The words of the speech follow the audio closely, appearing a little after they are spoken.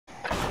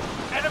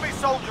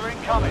soldier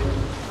incoming.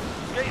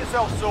 Get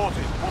yourself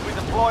sorted. We'll be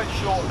deploying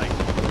shortly.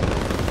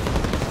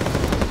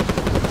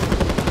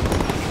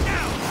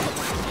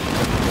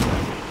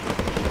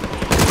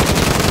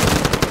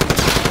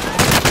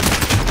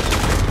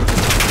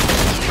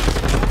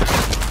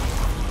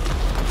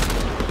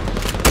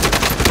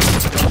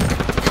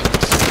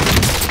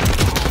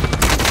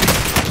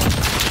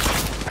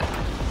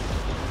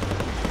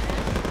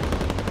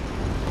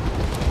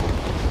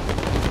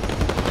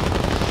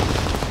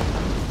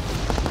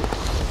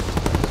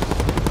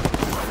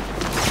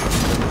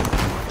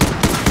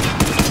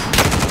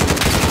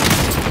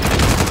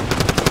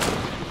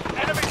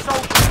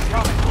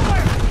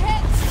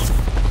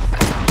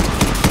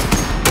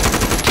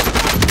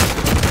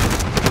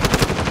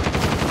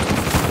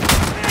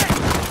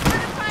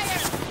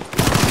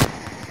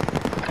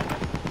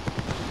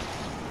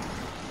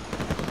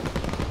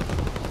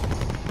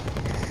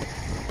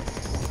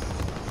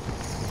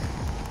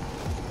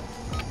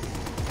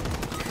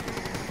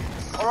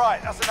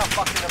 Alright, that's enough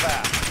fucking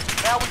about.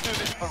 Now we do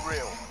this for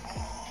real.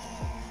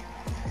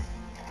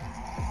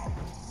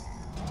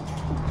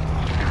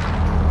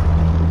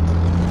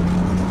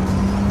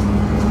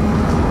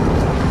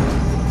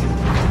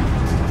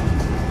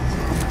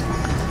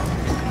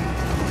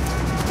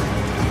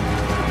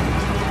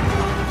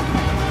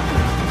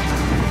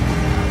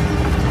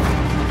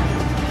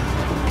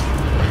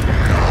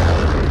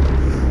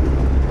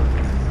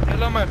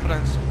 Hello, my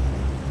friends.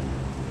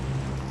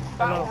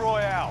 Battle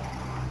Royale.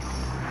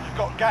 You've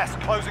got gas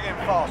closing in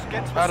fast.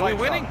 Get to the Are we safe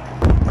winning? zone.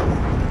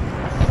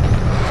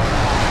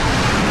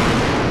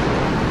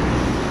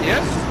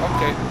 Yes?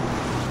 Okay.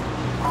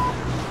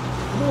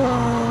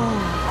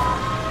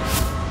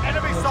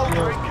 Enemy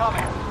soldier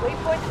incoming.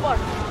 Waypoint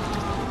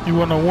marked. You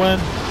wanna win,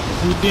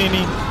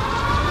 Houdini?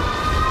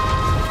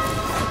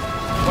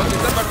 What is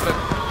that, my friend?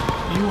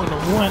 You wanna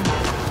win?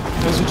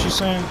 That's what you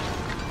saying?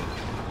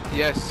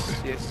 Yes.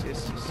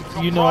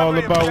 You know all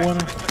about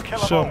winning?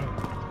 Show me.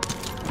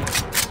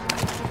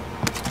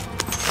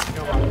 You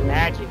know about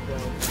magic,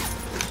 though.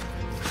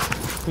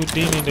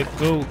 Houdini the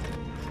GOAT.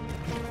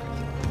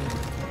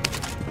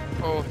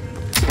 Oh,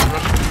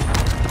 Russian.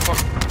 Fuck.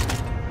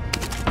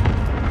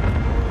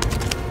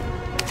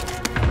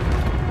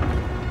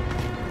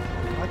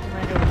 What's your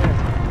land over there?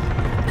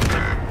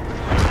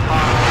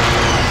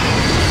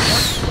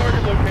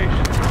 Target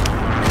location.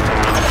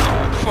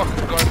 Fuck,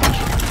 garbage.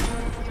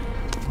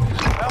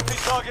 Healthy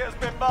target has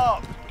been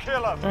marked.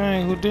 Kill him.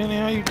 Dang, Houdini,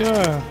 how you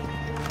die?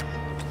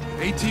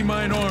 AT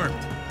mine armed.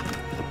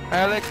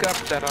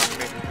 Helicopter on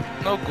me.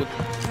 No good.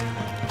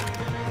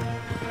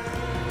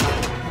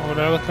 Oh,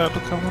 the helicopter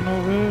coming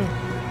over here.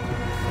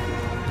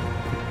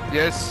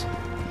 Yes.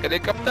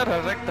 Helicopter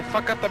has wrecked the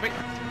fuck out of me.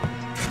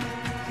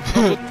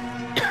 No good.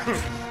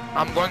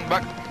 I'm going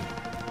back.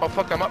 Oh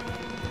fuck, I'm up.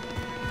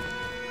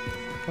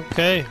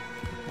 Okay.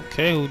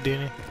 Okay,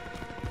 Houdini.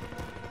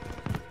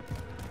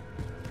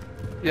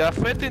 You are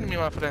fighting me,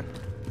 my friend.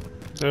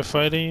 They're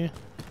fighting you?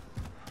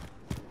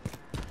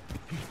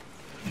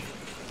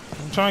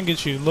 I'm trying to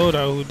get you low out,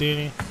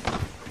 Houdini.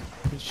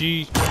 But you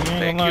ain't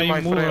Thank gonna lie, you, you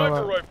my moving a friend.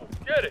 lot. Rifle,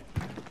 get it.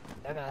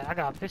 I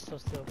got a pistol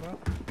still, bro.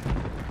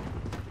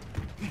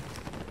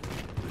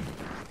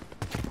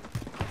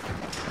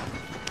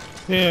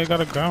 Yeah, I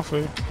got a gun for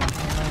you.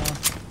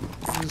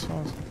 This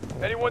one's-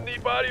 Anyone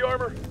need body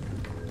armor?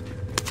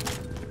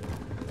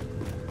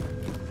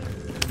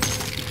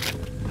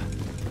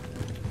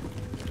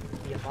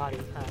 Your body,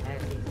 kinda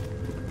nasty.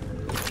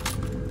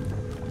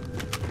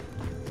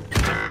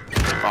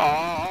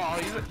 Oh,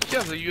 he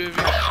has a UAV.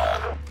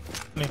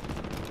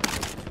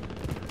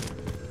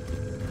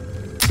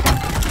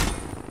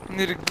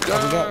 Need a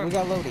gun. We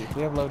got Lodi.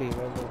 We have Lodi.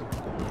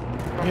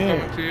 I'm Yeah.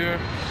 coming to you.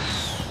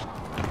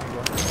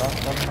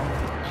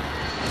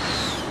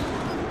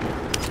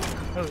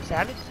 Oh,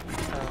 Savage?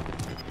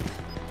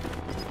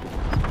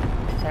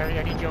 Savage,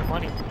 I need your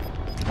money.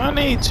 I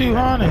need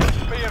 200.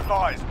 Be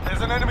advised,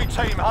 there's an enemy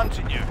team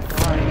hunting you.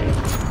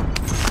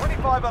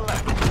 25 are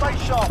left. Stay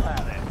sharp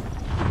out there.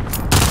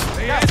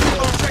 Hey,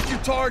 Angelo, check your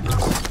targets.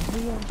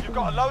 You've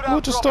got a loadout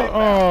What just drop stole?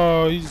 inbound.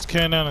 Oh, you just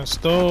came down and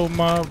stole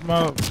my.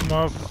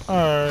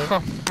 Alright.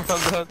 Oh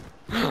my god.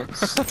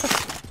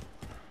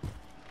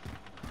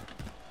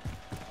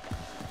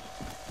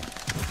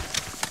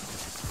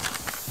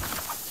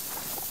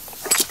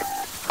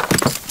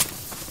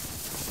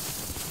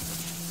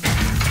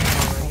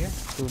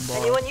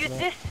 Anyone use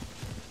this?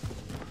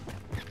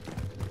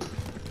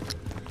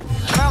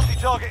 Bounty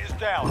target is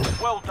down.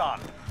 Well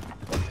done.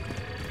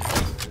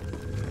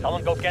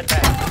 Someone go get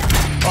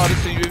that. Oh, this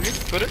is a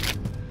UAV. Got it.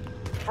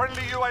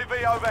 Friendly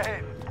UAV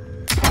overhead.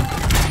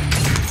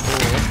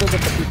 Let's go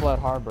get the people at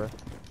Harbor.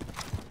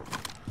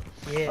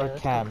 Yeah, Or let's go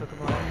Cam. cook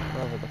 'em up.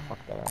 Wherever the fuck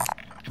they are.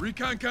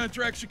 Recon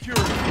contract secured.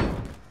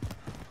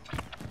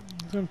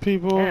 Some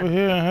people over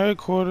here in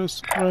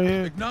headquarters, right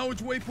here. Acknowledge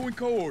waypoint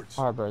cohorts.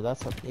 Harbor,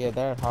 that's a. Yeah,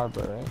 they're at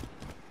Harbor, right?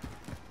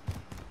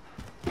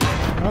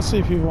 I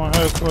see people in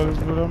headquarters,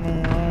 but I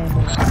mean, I don't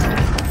know.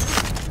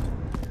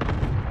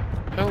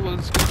 Hell,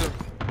 let's go there.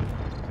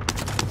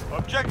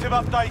 Objective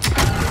update.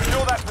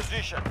 Secure that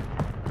position.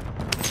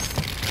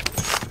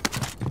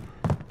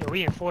 Yeah,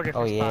 we in 4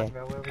 different Oh, yeah. spots,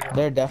 bro. Where we going?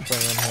 They're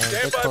definitely in here.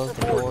 They Stand by closed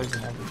for the orders. doors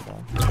and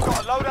everything. Got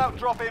a loadout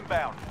drop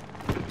inbound.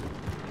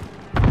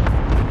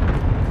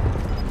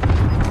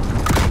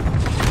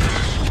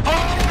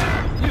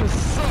 You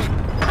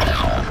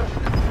suck.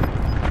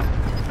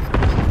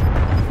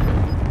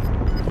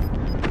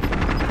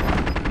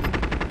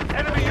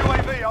 Enemy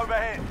UAV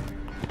overhead.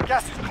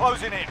 Gas is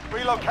closing in.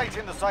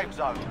 Relocating the safe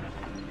zone.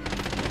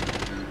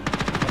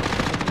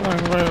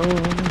 Flying right over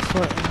me,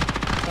 fighting.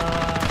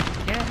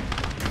 Yeah.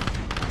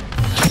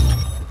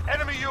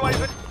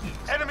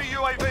 Enemy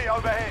UAV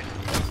overhead.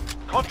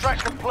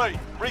 Contract complete.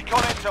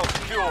 Recon intel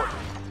secured. A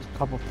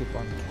couple people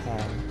on the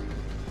cab.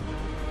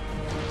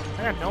 I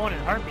got no one in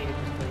heartbeat in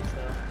this place,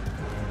 though.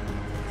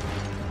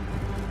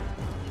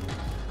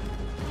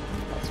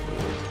 That's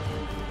weird.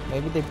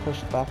 Maybe they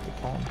pushed back the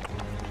cab.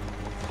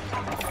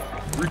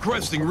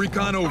 Requesting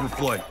recon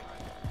overflight.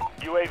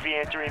 UAV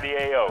entering the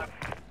AO.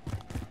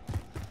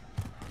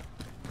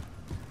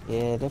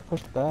 Yeah, they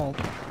pushed back.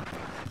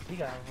 We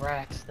got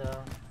racks,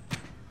 though.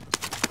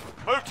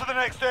 Move to the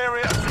next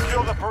area and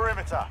secure the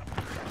perimeter.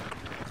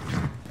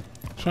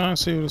 Trying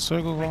to see where the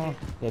circle going.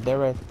 Yeah, they're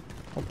right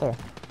there.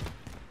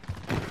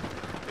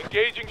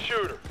 Engaging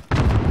shooter.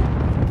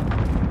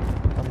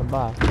 On the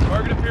back.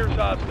 Target appears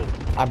hostile.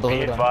 I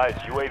blew them.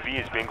 UAV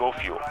is bingo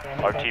fuel.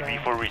 RTB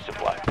for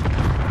resupply.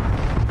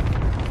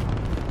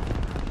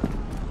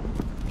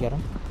 Get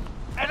him.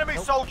 Enemy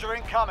soldier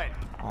incoming.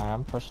 Alright,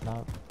 I'm pushing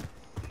out.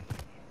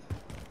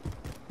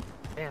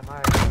 Damn,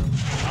 alright, bro.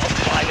 I'll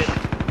fight it.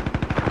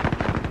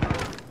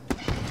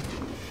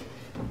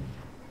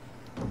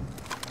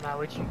 I'm not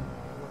with you.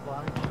 We're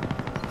blind.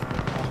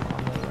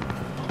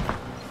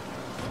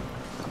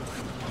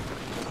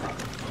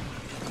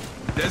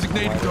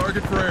 Designated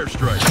target for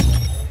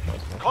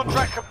airstrike.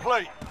 Contract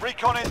complete.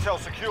 Recon intel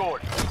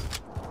secured.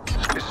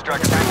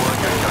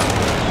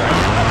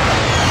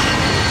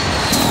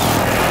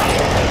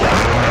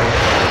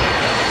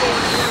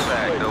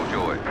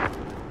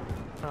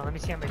 Oh, let me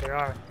see how many there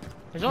are.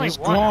 There's only He's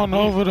one. going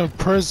over the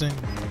prison.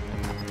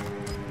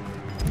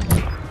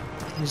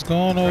 He's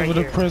going over Right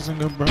the here. prison,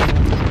 good bro.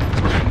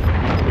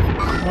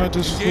 Might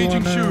just flew in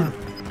Engaging there.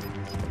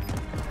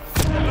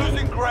 shooter.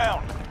 Losing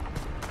ground.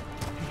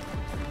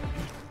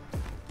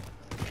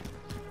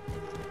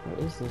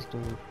 Where is this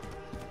dude?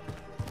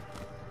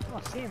 I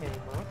don't see him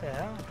anymore. What the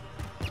hell?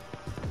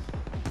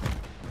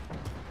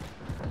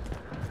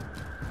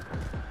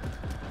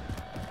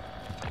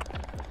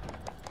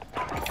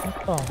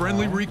 What the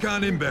Friendly hell?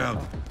 recon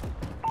inbound.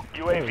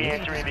 UAV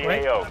entering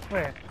the AO.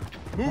 Where?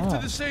 Move to Ah.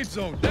 the safe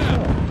zone. Down.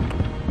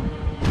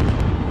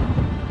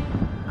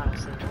 I don't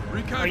see him. Oh,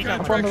 Recon you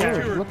got Up on contract the roof.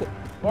 secured. Look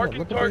at. Marking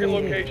look at target the-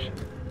 location.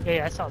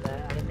 Yeah, I saw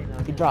that. I didn't think that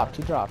was He him. dropped.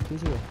 He dropped.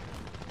 He's here.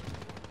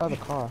 Oh, the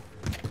car.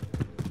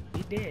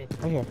 He did.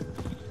 Right here.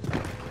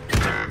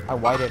 I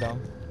whited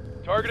him.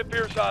 Target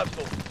appears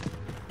hostile.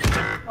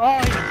 Oh,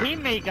 his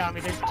teammate got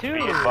me. There's two.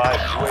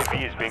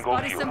 UAV is bingo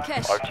Spotted some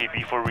cash.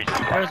 RTB for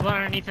resupply. There was one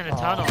underneath in the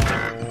tunnel.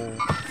 Oh.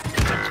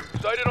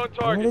 Sighted on Where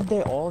target. did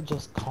they all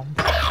just come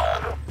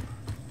from?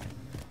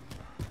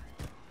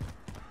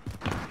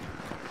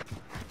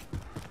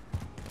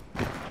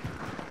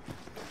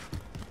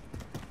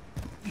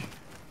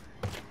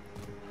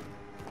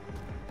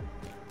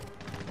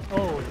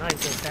 Oh, nice.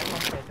 That's that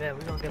one. I bet.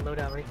 We're gonna get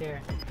loadout right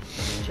there.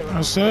 Chill I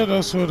out. said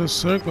that's where the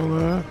circle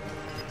at.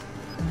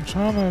 I'm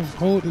trying to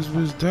hold this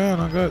bitch down.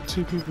 I got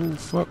two people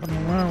fucking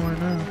around right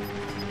now.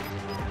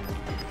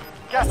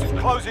 Gas is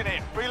closing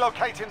in.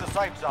 Relocating the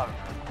safe zone.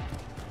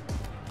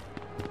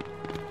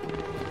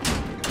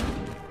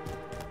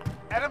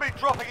 Enemy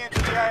dropping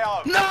into the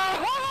AO. No!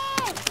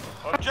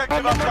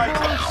 Objective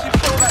update.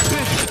 Secure that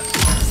position.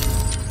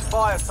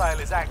 Fire sale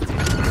is active.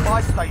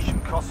 Buy station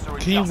costs are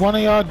Can adjusted. one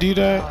of y'all do Oh,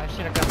 that? I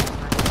should have got this.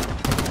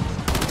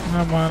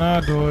 Never mind,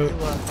 I'll do it.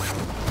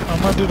 I'm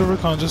gonna do the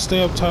recon. Just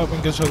stay up top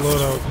and get your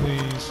loadout,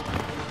 please.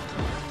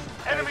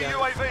 Enemy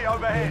UAV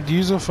overhead.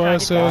 Use a fire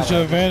sale as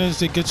your advantage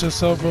to get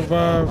yourself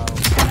revived.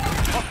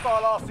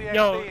 Hostile RCXD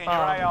Yo, in your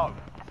AO.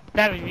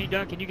 That was you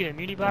done. Can you get a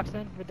muni box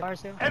then with the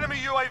RSL? Enemy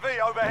UAV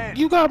overhead.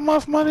 You got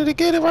enough money to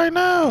get it right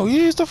now.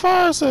 Use the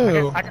fire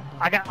sale. I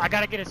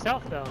gotta get it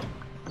self though.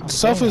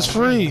 Stuff is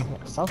free.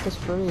 Self is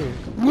free.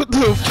 What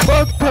the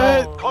fuck,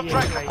 Pat? Oh,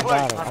 Contract yeah, complete.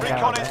 got it, I Recon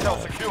got it. intel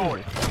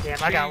secured.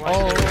 Damn, I got one.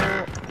 Oh,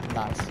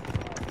 nice.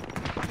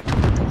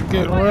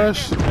 Get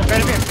rushed. Right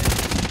up here.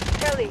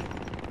 Kelly.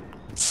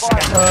 They're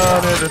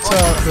at the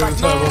top. They're at the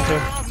top. Okay. I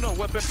have no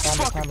weapon.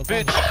 Fuck, Tommy.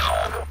 bitch.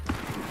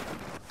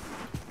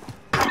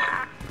 I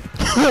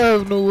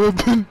have no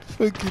weapon.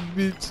 Fucking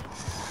bitch.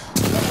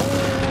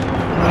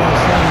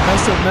 Man,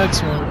 that's the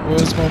next one.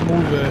 Where it's gonna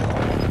move at.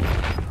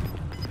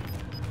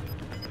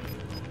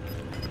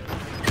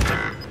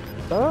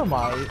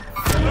 Thermite.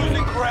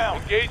 Losing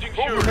ground. Engaging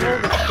Coming shooter.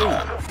 over the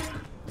street.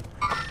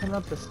 Coming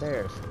up the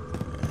stairs.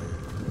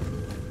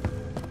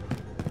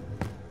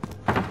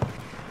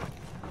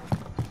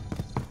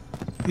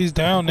 He's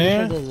down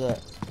Pretty sure there.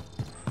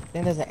 I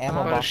think there's an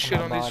ammo Oh box shit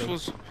on on my these body.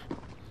 fools.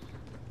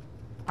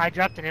 I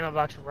dropped an ammo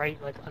box right,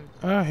 like, on...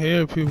 I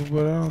hear people,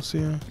 but I don't see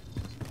them.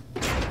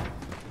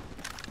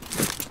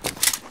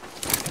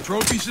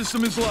 Trophy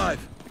system is live.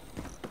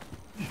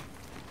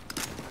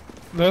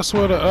 That's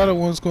where the other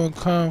one's gonna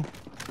come.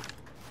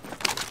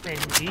 Man,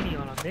 Houdini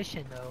on a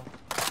mission, though.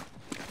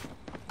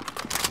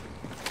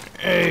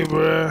 Hey,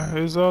 bruh,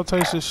 there's all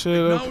types of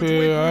shit up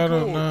here. I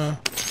don't know.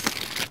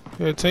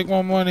 Yeah, take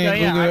my money and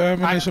go get an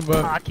ammunition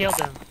box. I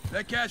killed him.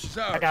 That cash is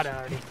ours. I got it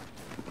already.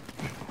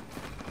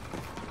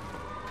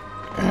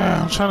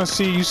 I'm trying to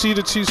see. You see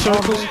the two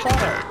circles? From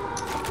where?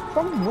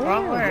 From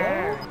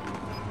where?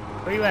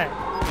 Where you at?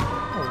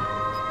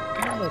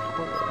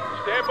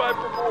 Stand by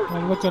for board.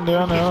 I'm looking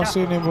down there. I don't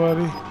see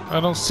anybody. I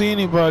don't see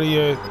anybody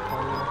yet. I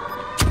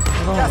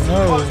don't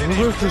know.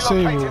 We're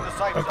disabled.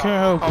 I can't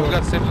help Oh, we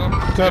got it. safe zone.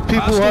 Got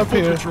people up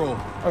here. Control.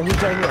 Oh, he's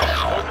right here.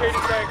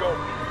 Located Tango.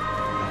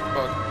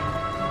 Fuck.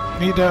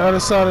 Need the other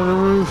side of the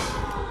roof.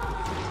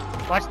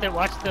 Watch the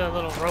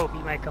little rope. He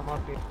might come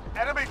up here.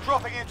 Enemy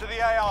dropping into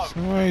the AO.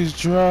 Somebody's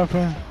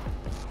dropping.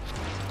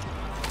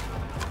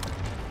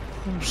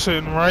 I'm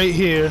sitting right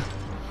here.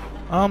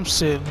 I'm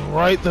sitting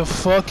right the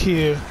fuck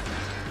here.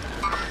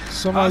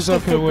 Somebody's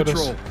up here with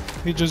us.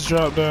 He just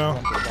dropped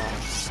down.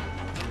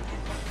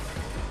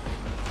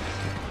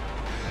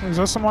 Is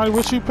that somebody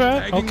with you,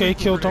 Pat? Okay,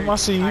 killed him. I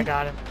see I you.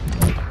 got him.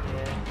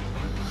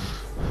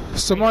 Yeah.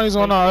 Somebody's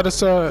on the other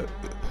side.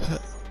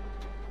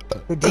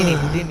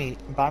 Houdini,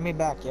 buy me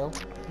back, yo.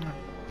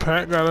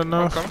 Pat got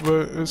enough, Okay.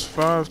 but it's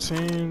 5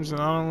 teams,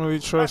 and I don't really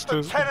trust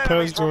Less this. than 10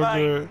 Pat's doing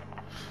enemies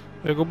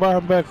good. Yeah, go buy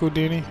him back,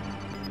 Houdini.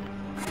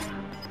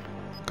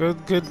 Good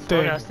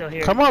thing. no, still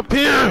here. Come up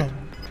here!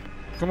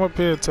 Come up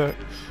here, Tat.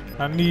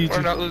 I need We're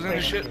you. not losing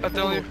this shit, I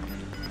tell you.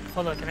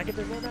 Hold on, can I get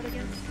this loadout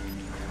again?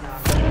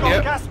 Got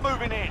Yep. gas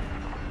moving in.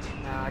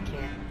 Nah, I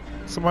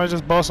can't. Somebody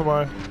just bought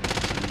somebody.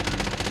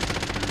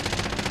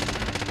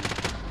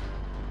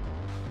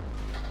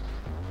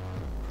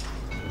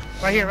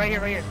 Right here.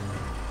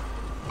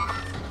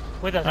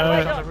 With us,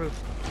 Alright. on the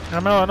roof. I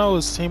know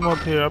it's team up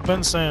here. I've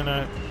been saying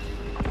that.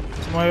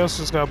 Somebody else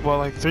just got bought,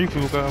 like 3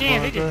 people got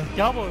Damn, they bought. just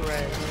double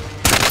red.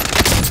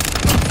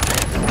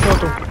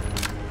 Killed them.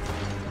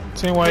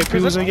 Team white,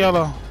 people's in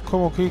yellow.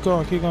 Come on, keep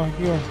going.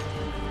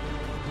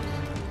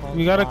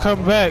 We gotta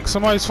come back.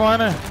 Somebody's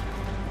flying in. Yeah,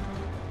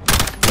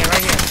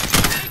 right here.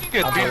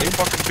 Get beat, you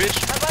fucking bitch.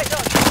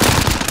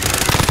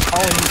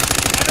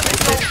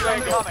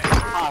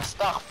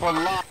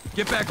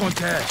 Get back on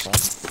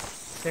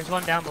task. There's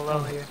one down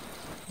below here.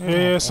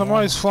 Yeah,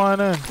 somebody's flying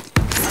in.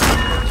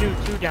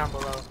 Two down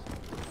below.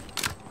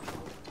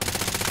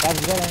 Guys,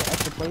 you got any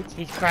extra plates?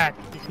 He's cracked.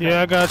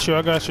 Yeah, I got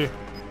you.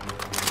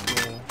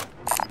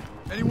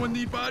 Anyone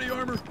need body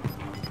armor?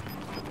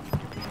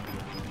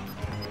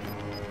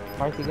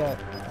 Mark, you got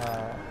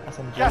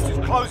SMG. Gas is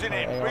closing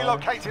in. AR?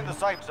 Relocating the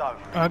safe zone.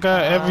 I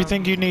got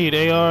everything you need.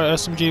 AR,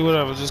 SMG,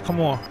 whatever. Just come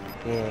on.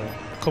 Yeah.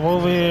 Come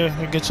over here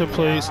and get your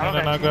place, and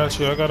then I got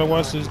you. I gotta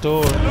watch this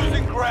door.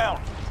 Losing ground.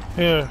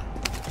 Here.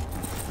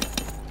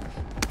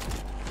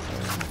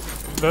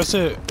 That's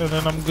it, and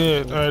then I'm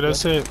good. Alright,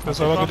 that's it. That's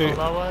all I can do.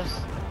 Below us.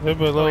 They're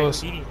below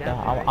us.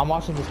 Yeah, I'm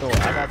watching this door.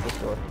 I got this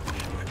door.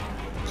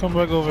 Come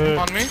back over here.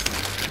 On me?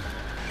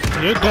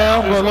 You're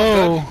down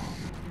below.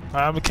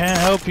 I can't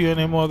help you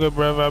anymore, good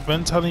brother. I've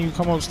been telling you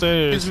come He's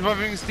upstairs.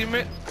 reviving his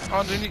teammate.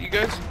 Underneath you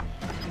guys.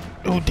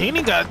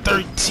 Houdini got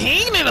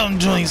 13 of them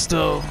joints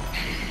though.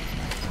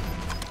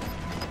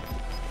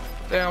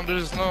 Damn,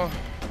 there's no.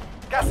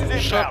 Gas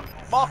is Shut-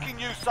 inbound. Marking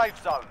new safe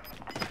zone.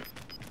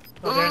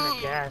 Oh, they're in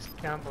the gas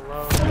down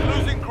below.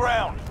 Losing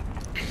ground.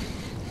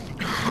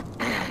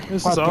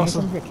 This Mark, is give me some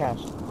awesome. of your cash.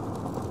 So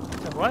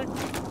what? Give me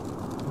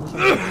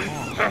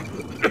some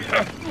of your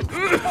cash.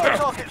 4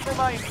 targets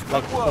remain.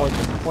 Like Good work.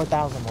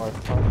 4,000 worth.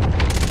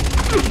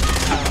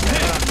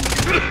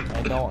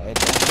 It don't. Yeah.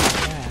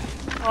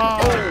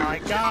 Oh my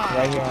god.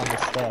 Right here on the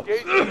step.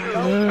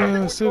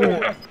 Yeah, see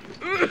that?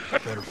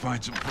 Better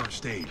find some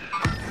first aid.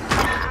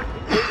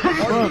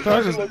 Fuck,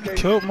 I just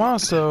killed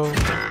myself.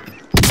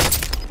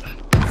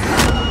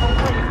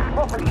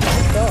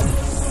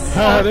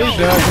 Ah, they died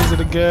because of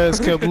the gas.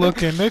 Kept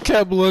looking. They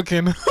kept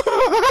looking.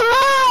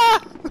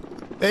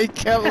 They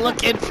kept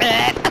looking,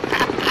 Pat.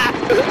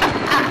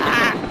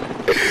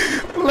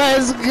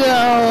 Let's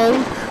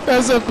go.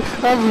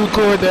 I'm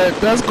record that.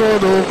 That's going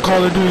to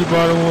Call of Duty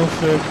Modern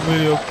Warfare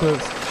video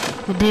clips.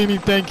 Houdini,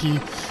 thank you.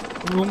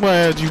 I'm gonna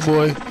add you,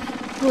 boy.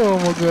 Oh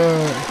my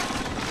god.